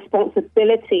a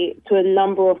responsibility to a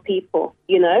number of people,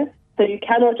 So you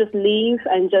cannot just leave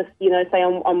and just, say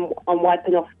I'm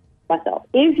wiping off myself.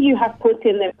 If you have put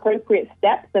in the appropriate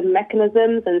steps and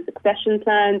mechanisms and succession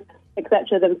plans,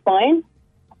 etc., then fine.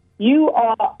 You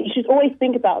should always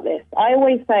think about this. I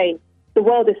always say the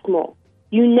world is small.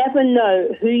 You never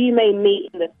know who you may meet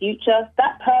in the future.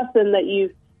 That person that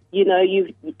you've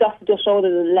dusted your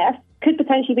shoulders and left could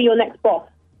potentially be your next boss.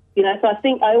 So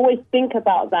I always think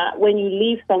about that when you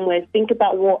leave somewhere. Think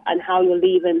about what and how you're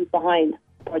leaving behind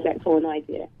a project or an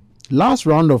idea. Last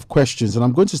round of questions, and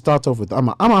I'm going to start off with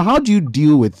Amma. Amma, how do you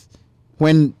deal with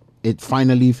when it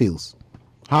finally fails?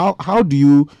 How do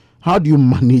you how do you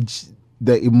manage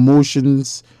the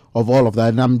emotions of all of that?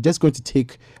 And I'm just going to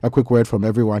take a quick word from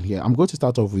everyone here. I'm going to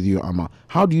start off with you, Amma.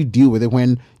 How do you deal with it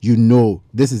when you know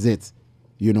this is it?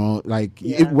 You know, like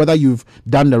whether you've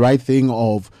done the right thing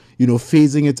of,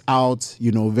 phasing it out,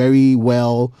 very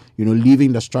well,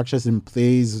 leaving the structures in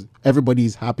place, everybody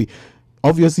is happy.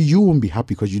 Obviously, you won't be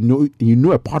happy because you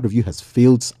know a part of you has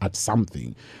failed at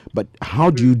something. But how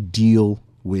do you deal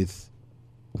with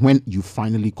when you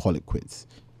finally call it quits?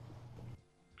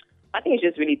 I think it's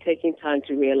just really taking time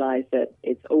to realize that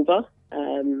it's over.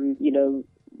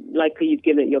 Likely you've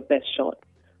given it your best shot.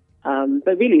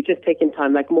 But really just taking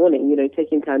time, like mourning,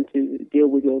 taking time to deal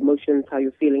with your emotions, how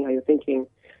you're feeling, how you're thinking.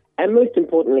 And most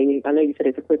importantly, I know you said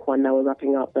it's a quick one, now we're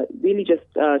wrapping up, but really just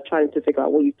trying to figure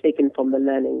out what you've taken from the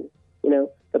learning,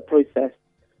 the process.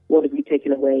 What have you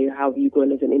taken away? How have you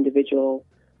grown as an individual?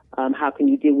 How can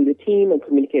you deal with your team and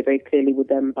communicate very clearly with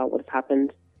them about what has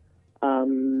happened?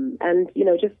 And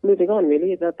just moving on,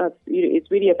 really. That's it's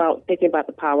really about taking back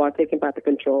the power, taking back the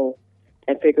control,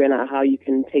 and figuring out how you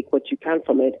can take what you can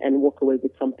from it and walk away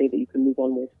with something that you can move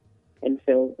on with and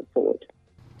feel forward.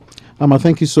 Amma,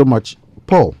 thank you so much.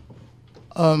 Paul?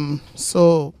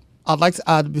 So I'd like to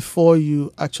add, before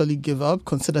you actually give up,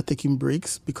 consider taking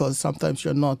breaks, because sometimes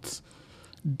you're not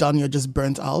done, you're just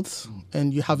burnt out,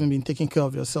 and you haven't been taking care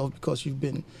of yourself because you've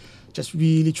been just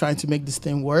really trying to make this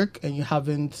thing work and you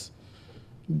haven't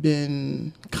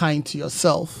been kind to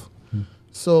yourself.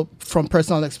 So from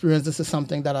personal experience, this is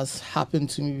something that has happened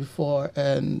to me before,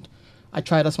 and I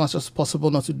tried as much as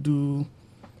possible not to do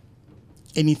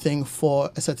anything for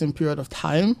a certain period of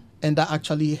time, and that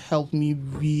actually helped me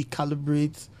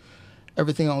recalibrate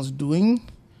everything I was doing.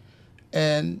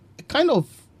 And kind of,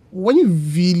 when you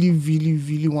really, really,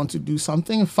 really want to do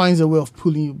something, it finds a way of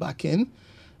pulling you back in.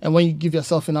 And when you give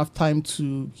yourself enough time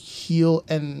to heal,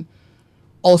 and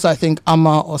also I think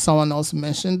Amma or someone else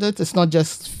mentioned it, it's not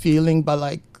just failing, but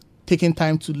like taking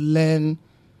time to learn,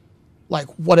 like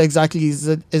what exactly is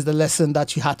the lesson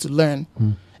that you had to learn.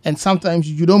 And sometimes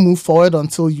you don't move forward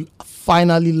until you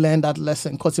finally learn that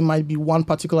lesson, because it might be one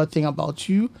particular thing about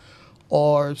you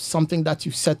or something that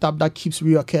you've set up that keeps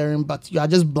reoccurring, but you are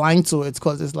just blind to it,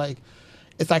 because it's like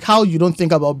how you don't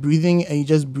think about breathing and you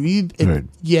just breathe. Right.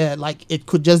 Yeah, like it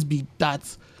could just be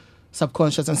that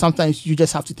subconscious, and sometimes you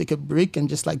just have to take a break and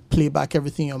just like play back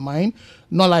everything in your mind.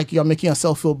 Not like you're making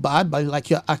yourself feel bad, but like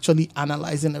you're actually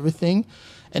analyzing everything.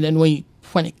 And then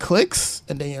when it clicks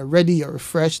and then you're ready, you're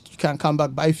refreshed, you can come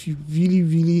back. But if you really,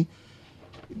 really,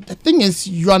 the thing is,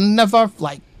 you are never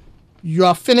like, you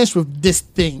are finished with this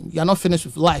thing. You're not finished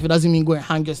with life. It doesn't mean go and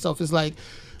hang yourself. It's like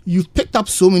you've picked up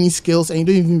so many skills and you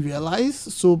don't even realize.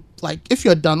 So like if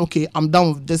you're done, okay, I'm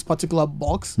done with this particular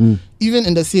box. Even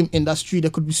in the same industry,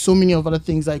 there could be so many of other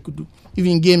things that you could do.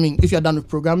 Even in gaming, if you're done with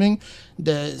programming,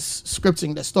 there's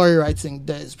scripting, there's story writing,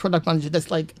 there's product management,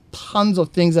 there's like tons of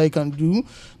things that you can do.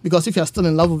 Because if you're still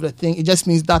in love with the thing, it just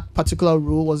means that particular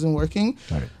role wasn't working.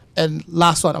 Right. And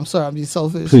last one, I'm sorry, I'm being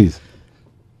selfish. Please.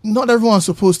 Not everyone's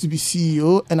supposed to be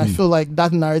CEO, and I feel like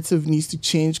that narrative needs to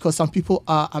change, because some people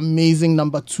are amazing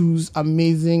number twos,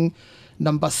 amazing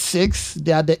number six.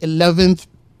 They are the 11th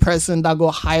person that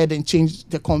got hired and changed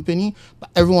the company,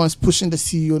 but everyone's pushing the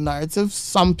CEO narrative.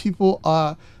 Some people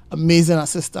are amazing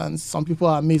assistants, some people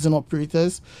are amazing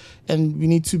operators, and we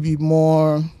need to be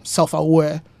more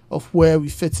self-aware of where we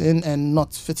fit in and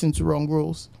not fit into wrong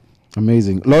roles.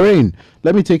 Amazing. Lorraine,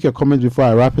 let me take your comment before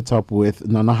I wrap it up with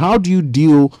Nana. How do you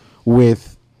deal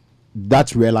with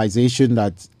that realization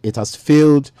that it has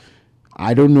failed?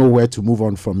 I don't know where to move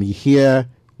on from here.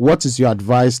 What is your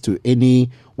advice to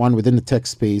anyone within the tech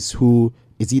space who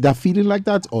is either feeling like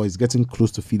that or is getting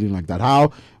close to feeling like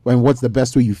that? What's the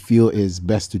best way you feel is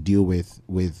best to deal with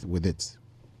it?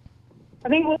 I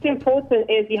think what's important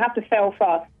is you have to fail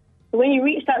fast. So when you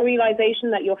reach that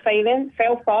realization that you're failing,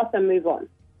 fail fast and move on.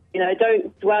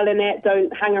 Don't dwell in it,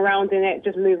 don't hang around in it,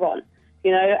 just move on.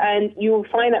 And you will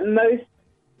find that most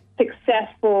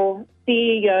successful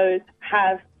CEOs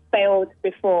have failed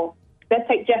before. Let's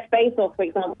take Jeff Bezos, for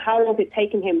example. How long has it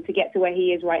taken him to get to where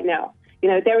he is right now?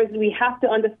 We have to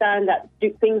understand that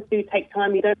things do take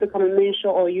time. You don't become a moonshot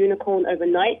or a unicorn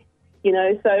overnight.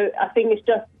 So I think it's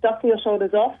just dusting your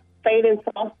shoulders off, failing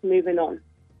fast, moving on.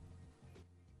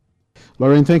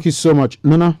 Lauren, thank you so much.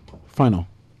 Nana, final.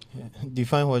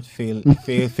 Define what failure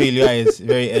is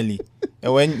very early.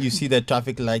 And when you see the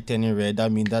traffic light turning red,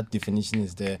 that means that definition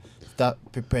is there. Start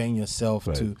preparing yourself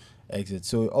to exit.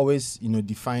 So always,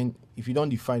 define. If you don't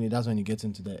define it, that's when you get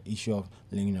into the issue of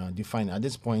define. At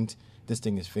this point, this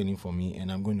thing is failing for me,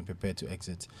 and I'm going to prepare to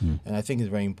exit. And I think it's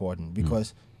very important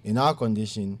because in our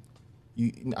condition,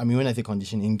 when I say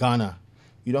condition, in Ghana,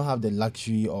 you don't have the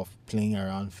luxury of playing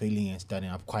around, failing and starting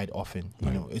up quite often.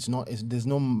 You know, there's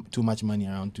no too much money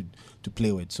around to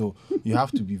play with. So you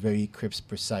have to be very crisp,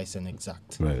 precise and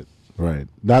exact. Right.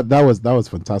 That was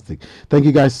fantastic. Thank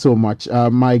you guys so much.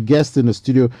 My guest in the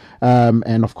studio,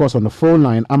 and of course on the phone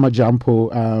line,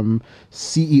 Amajampo,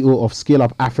 CEO of Scale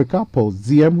Up Africa, Paul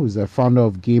Ziem, who's the founder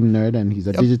of Game Nerd, and he's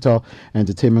a digital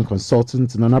entertainment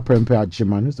consultant. Nana Prempe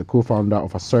Ajiman, who's the co-founder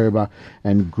of Asoriba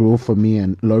and Grow For Me,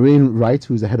 and Lorraine Wright,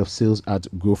 who's the head of sales at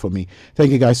Grow For Me.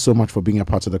 Thank you guys so much for being a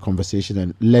part of the conversation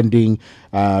and lending,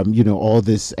 all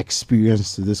this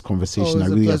experience to this conversation. I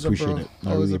really appreciate it.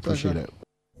 I really appreciate it.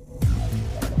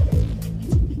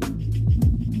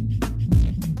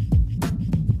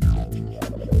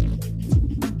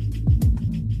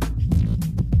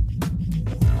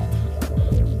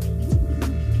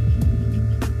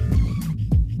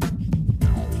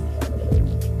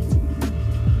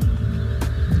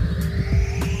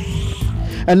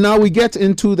 And now we get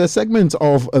into the segment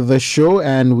of the show,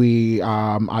 and we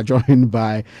are joined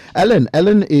by Ellen.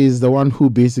 Ellen is the one who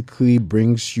basically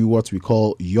brings you what we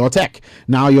call Your Tech.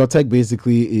 Now, Your Tech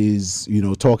basically is,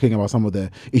 talking about some of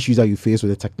the issues that you face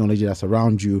with the technology that's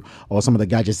around you, or some of the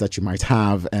gadgets that you might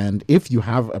have. And if you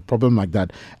have a problem like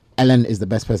that, Ellen is the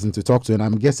best person to talk to. And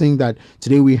I'm guessing that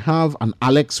today we have an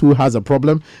Alex who has a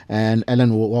problem, and Ellen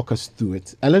will walk us through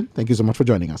it. Ellen, thank you so much for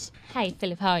joining us. Hi,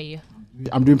 Philip. How are you?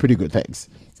 I'm doing pretty good, thanks.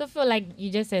 So I feel like you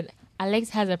just said Alex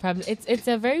has a problem. It's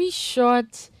a very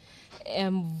short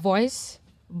voice,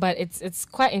 but it's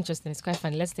quite interesting. It's quite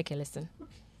funny. Let's take a listen.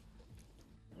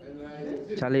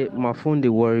 Charlie, my phone they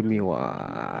worry me.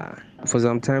 For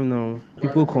some time now,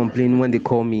 people complain when they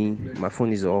call me, my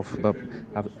phone is off. But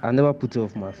I never put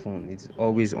off my phone. It's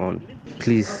always on.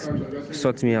 Please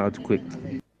sort me out quick.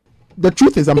 The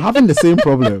truth is, I'm having the same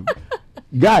problem.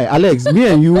 Guy, Alex, me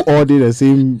and you all did the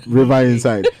same river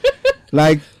inside.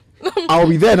 Like, I'll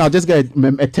be there and I'll just get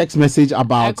a text message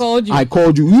about I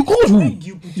called you. You called who?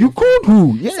 You called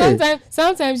who? Yeah.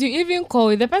 Sometimes you even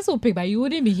call the person will pick, but you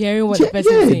wouldn't be hearing what the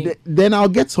person is saying. Then I'll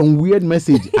get some weird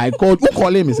message. I called. Who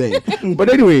call him?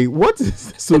 But anyway, what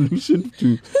is the solution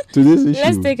to this issue?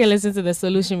 Let's take a listen to the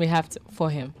solution we have for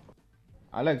him.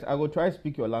 Alex, I will try to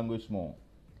speak your language more.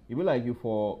 It will like you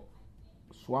for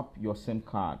swap your SIM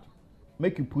card.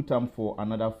 Make you put them for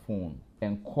another phone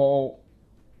and call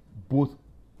both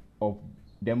of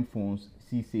them phones.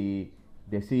 See, say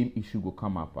the same issue will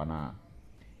come up. And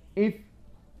if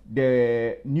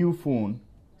the new phone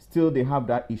still they have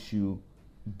that issue,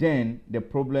 then the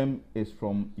problem is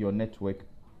from your network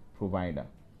provider.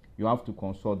 You have to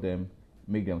consult them,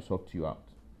 make them sort you out.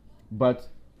 But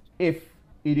if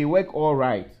it work all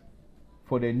right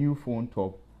for the new phone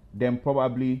top, then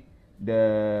probably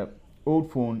the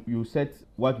old phone, you set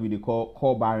what we call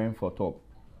call barring for top.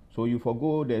 So you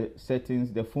forgo the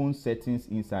settings, the phone settings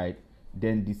inside,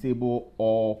 then disable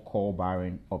all call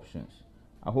barring options.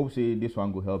 I hope this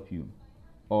one will help you.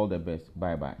 All the best.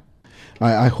 Bye bye.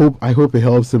 I hope it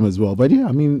helps him as well. But yeah,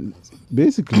 I mean,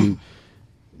 basically,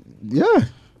 yeah.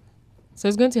 So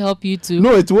it's going to help you too.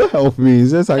 No, it will help me.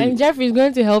 It's just and Jeffrey is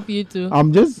going to help you too.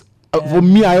 I'm just for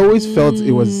me. I always felt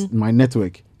it was my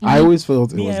network. Mm-hmm. I always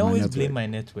felt it was my network. I always blame my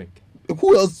network.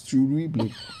 Who else should we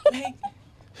blame?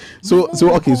 So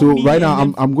right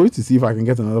now I'm going to see if I can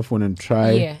get another phone and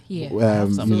try.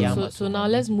 So now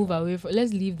let's move away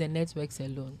let's leave the networks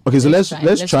alone. Okay, so let's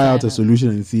try out a solution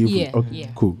and see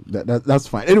if cool. That's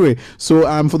fine. Anyway, so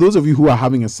for those of you who are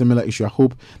having a similar issue, I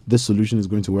hope this solution is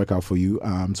going to work out for you.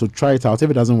 So try it out. If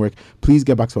it doesn't work, please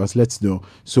get back to us. Let's know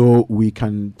so we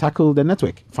can tackle the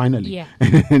network finally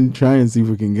and try and see if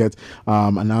we can get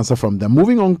an answer from them.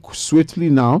 Moving on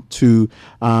swiftly now to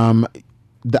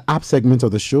the app segment of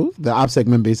the show. The app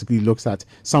segment basically looks at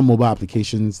some mobile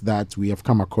applications that we have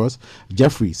come across.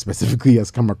 Jeffrey specifically has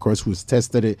come across, who's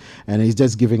tested it, and he's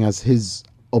just giving us his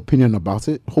opinion about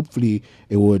it. Hopefully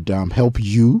it would help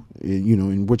you,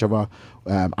 in whichever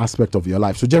aspect of your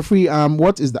life. So Jeffrey,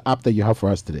 what is the app that you have for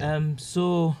us today?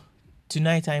 So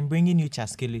tonight I'm bringing you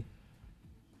Chaskili.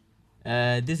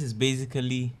 This is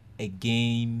basically a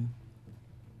game,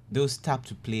 those tap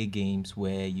to play games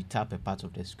where you tap a part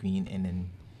of the screen and then,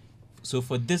 so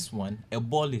for this one, a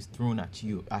ball is thrown at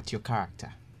you, at your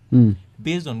character.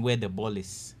 Based on where the ball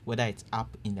is, whether it's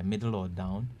up, in the middle or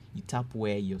down, you tap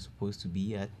where you're supposed to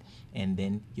be at, and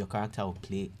then your character will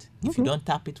play it. If you don't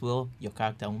tap it well, your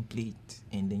character won't play it,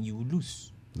 and then you will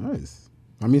lose. Nice.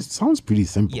 I mean, it sounds pretty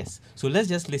simple. Yes. So let's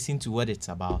just listen to what it's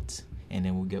about, and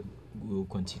then we'll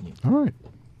continue. All right.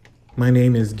 My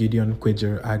name is Gideon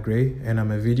Kwejer Agre, and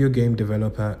I'm a video game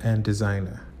developer and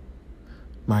designer.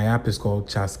 My app is called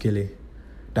Chaskili.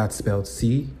 That's spelled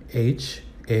CHASKILI.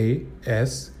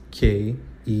 Askele.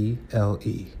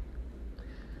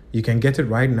 You can get it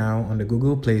right now on the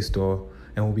Google Play Store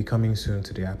and will be coming soon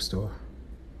to the App Store.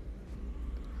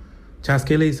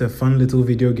 Chaskele is a fun little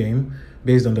video game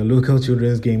based on the local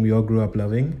children's game we all grew up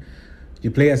loving. You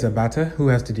play as a batter who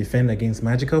has to defend against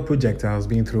magical projectiles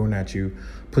being thrown at you,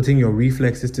 putting your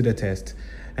reflexes to the test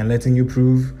and letting you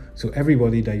prove to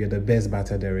everybody that you're the best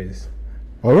batter there is.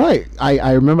 All right.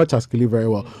 I remember Chaskele very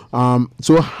well.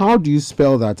 So how do you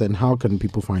spell that and how can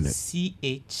people find it?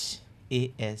 CHASKELE.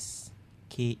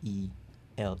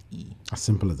 As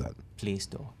simple as that. Play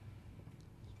Store.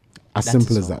 As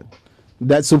simple as that.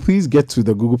 So please get to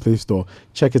the Google Play Store,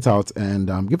 check it out,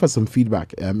 and give us some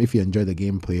feedback if you enjoy the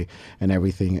gameplay and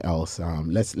everything else.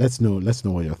 Let's know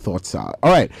what your thoughts are.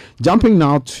 All right, jumping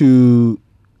now to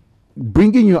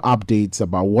bringing you updates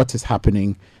about what is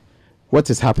happening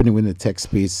in the tech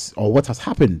space, or what has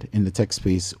happened in the tech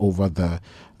space over the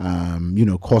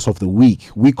course of the week.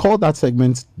 We call that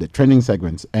segment the trending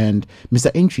segment, and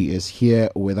Mr. Entry is here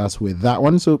with us with that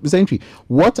one. So, Mr. Entry,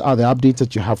 what are the updates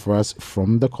that you have for us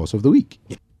from the course of the week?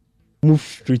 Move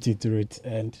straight into it,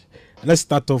 and let's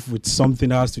start off with something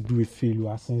that has to do with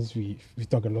failure, since we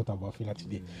talk a lot about failure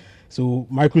today. So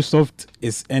Microsoft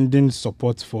is ending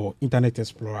support for Internet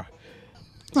Explorer.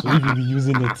 So we will be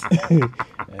using it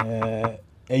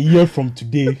a year from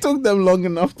today. It took them long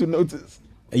enough to notice.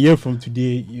 A year from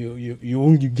today, you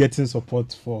won't be getting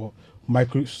support for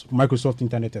Microsoft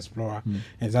Internet Explorer, and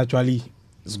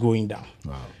it's going down.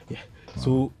 Wow. Yeah. Wow.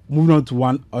 So moving on to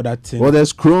one other thing. Well,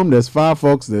 there's Chrome, there's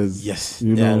Firefox, there's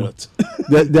there are a lot.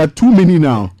 there are too many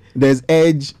now. There's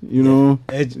Edge,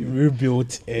 Edge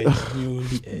rebuilt,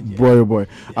 Edge. Boy.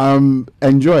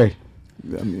 Enjoy.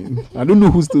 I mean, I don't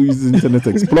know who still uses Internet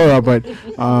Explorer, but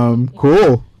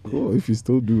cool. If you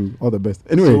still do, all the best.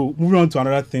 Anyway, so moving on to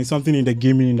another thing, something in the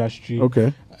gaming industry.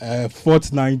 Okay.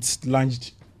 Fortnite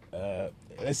launched,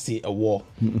 let's say, a war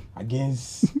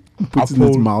against Putting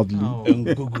Apple it mildly.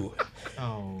 and Google.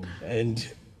 And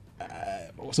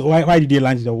so why did they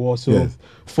launch the war? So Yes.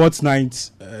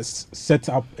 Fortnite set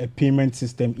up a payment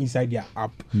system inside their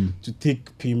app to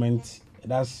take payment.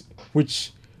 That's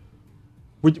which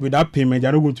with that payment,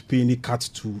 they're not going to pay any cut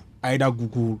to either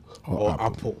Google or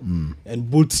Apple. And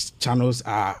both channels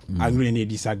are angry and they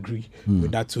disagree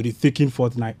with that. So they're taking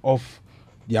Fortnite off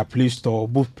their Play Store,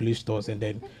 both Play Stores, and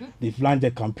then they've launched a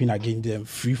campaign against them,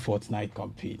 free Fortnite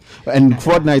campaign. And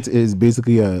Fortnite is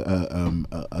basically a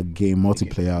game,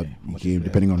 multiplayer game,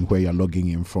 depending on where you're logging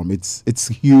in from. It's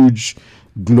huge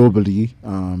globally,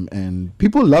 and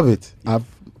people love it.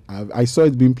 I saw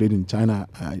it being played in China.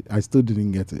 I still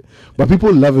didn't get it, but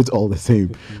people love it all the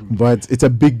same. But it's a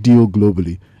big deal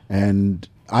globally, and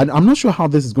I'm not sure how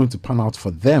this is going to pan out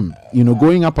for them.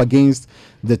 Going up against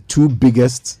the two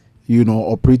biggest,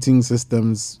 operating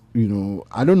systems.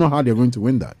 I don't know how they're going to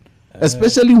win that,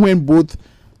 especially when both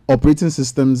operating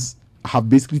systems have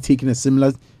basically taken a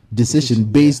similar decision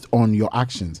based on your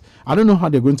actions. I don't know how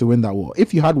they're going to win that war.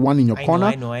 If you had one in your corner,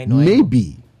 I know.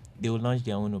 maybe they will launch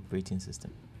their own operating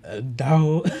system.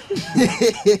 That'll be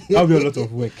a lot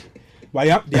of work.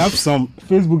 But they have some.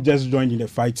 Facebook just joined in the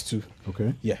fight too.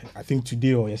 Okay. Yeah, I think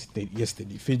today or yesterday,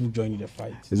 Facebook joined in the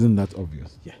fight. Isn't that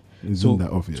obvious? Yeah. Isn't that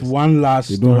obvious? To one last.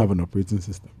 They don't have an operating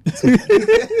system.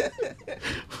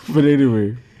 But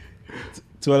anyway,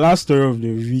 to a last story of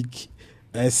the week,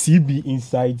 CB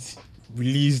Insights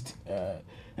released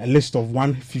a list of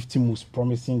 150 most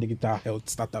promising digital health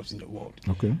startups in the world.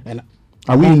 Okay. And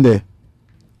are we in there?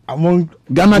 Among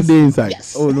Ghana Day Insights.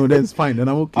 Yes. Oh no, that's fine. Then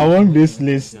I'm okay. Among this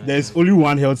list, there's only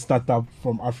one health startup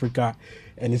from Africa,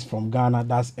 and it's from Ghana.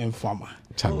 That's M-Pharma.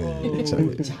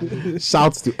 Challenge.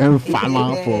 Shouts to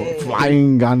M-Pharma for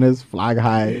flying Ghana's flag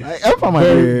high. Like, M-Pharma,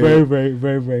 very, very,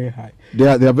 very, very high. They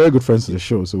are very good friends to the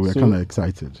show, so we're kind of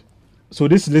excited. So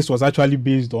this list was actually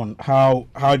based on how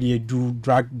they do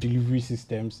drug delivery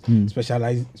systems,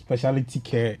 specialty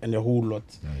care, and a whole lot,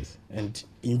 and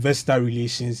investor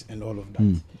relations and all of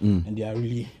that. And they are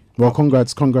really well.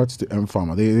 Congrats to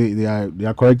M-Pharma. They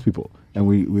are correct people, and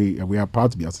we are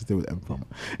proud to be associated with M-Pharma.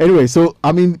 Anyway, so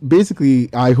I mean, basically,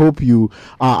 I hope you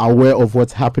are aware of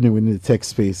what's happening within the tech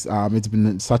space. It's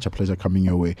been such a pleasure coming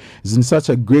your way. It's been such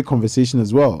a great conversation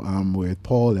as well with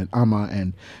Paul and Amma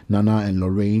and Nana and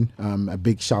Lorraine. A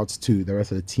big shout to the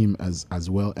rest of the team as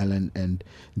well, Ellen and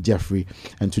Jeffrey,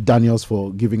 and to Daniels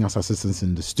for giving us assistance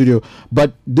in the studio.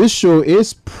 But this show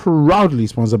is proudly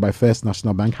sponsored by First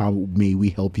National Bank. How may we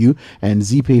help you? And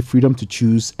ZPay, freedom to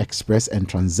choose, express, and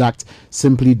transact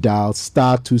simply dial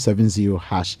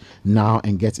 *270# now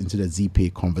and get into the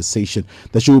ZPay conversation.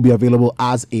 The show will be available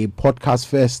as a podcast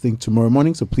first thing tomorrow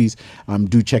morning, so please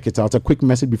do check it out. A quick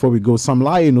message before we go. Sam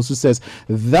Lion also says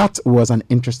that was an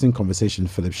interesting conversation,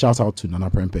 Philip. Shout out to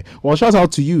Nana Prempe. Well, shout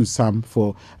out to you, Sam,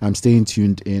 for staying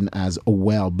tuned in as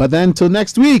well. But then till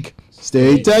next week,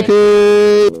 stay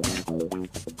techy.